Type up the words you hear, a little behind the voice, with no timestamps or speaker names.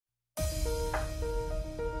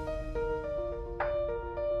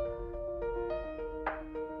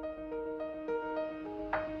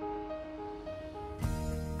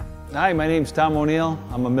Hi, my name's Tom O'Neill.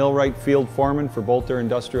 I'm a millwright field foreman for Boulter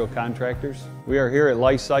Industrial Contractors. We are here at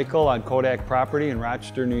Life Cycle on Kodak property in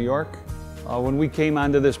Rochester, New York. When we came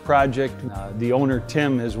onto this project, the owner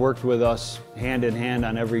Tim has worked with us hand in hand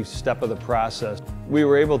on every step of the process. We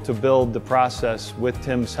were able to build the process with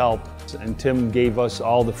Tim's help, and Tim gave us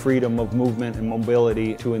all the freedom of movement and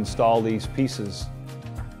mobility to install these pieces.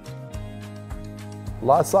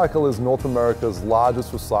 Life Cycle is North America's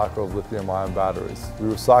largest recycler of lithium-ion batteries. We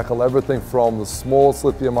recycle everything from the smallest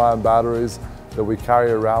lithium-ion batteries that we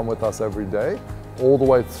carry around with us every day, all the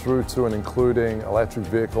way through to and including electric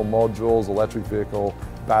vehicle modules, electric vehicle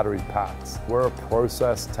battery packs. We're a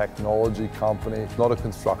process technology company, not a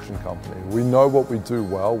construction company. We know what we do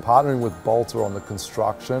well. Partnering with Boulter on the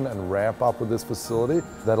construction and ramp up of this facility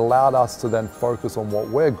that allowed us to then focus on what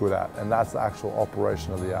we're good at, and that's the actual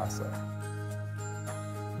operation of the asset.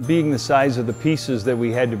 Being the size of the pieces that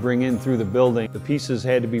we had to bring in through the building, the pieces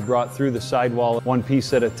had to be brought through the sidewall one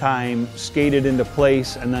piece at a time, skated into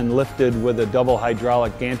place, and then lifted with a double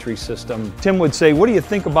hydraulic gantry system. Tim would say, "What do you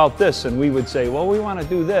think about this?" And we would say, "Well, we want to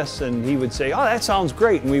do this." And he would say, "Oh, that sounds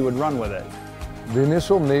great," and we would run with it. The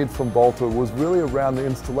initial need from Boulter was really around the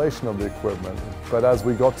installation of the equipment, but as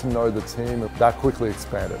we got to know the team, that quickly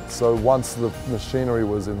expanded. So once the machinery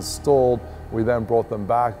was installed, we then brought them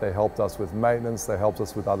back. They helped us with maintenance, they helped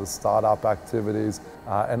us with other startup activities,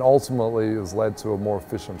 and ultimately has led to a more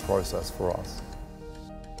efficient process for us.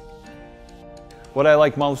 What I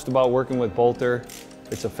like most about working with Boulter,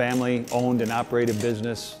 it's a family-owned and operated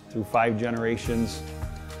business through 5 generations.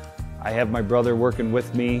 I have my brother working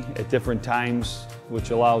with me at different times, which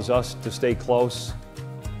allows us to stay close.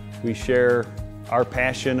 We share our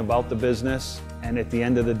passion about the business, and at the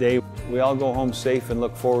end of the day, we all go home safe and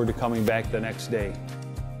look forward to coming back the next day.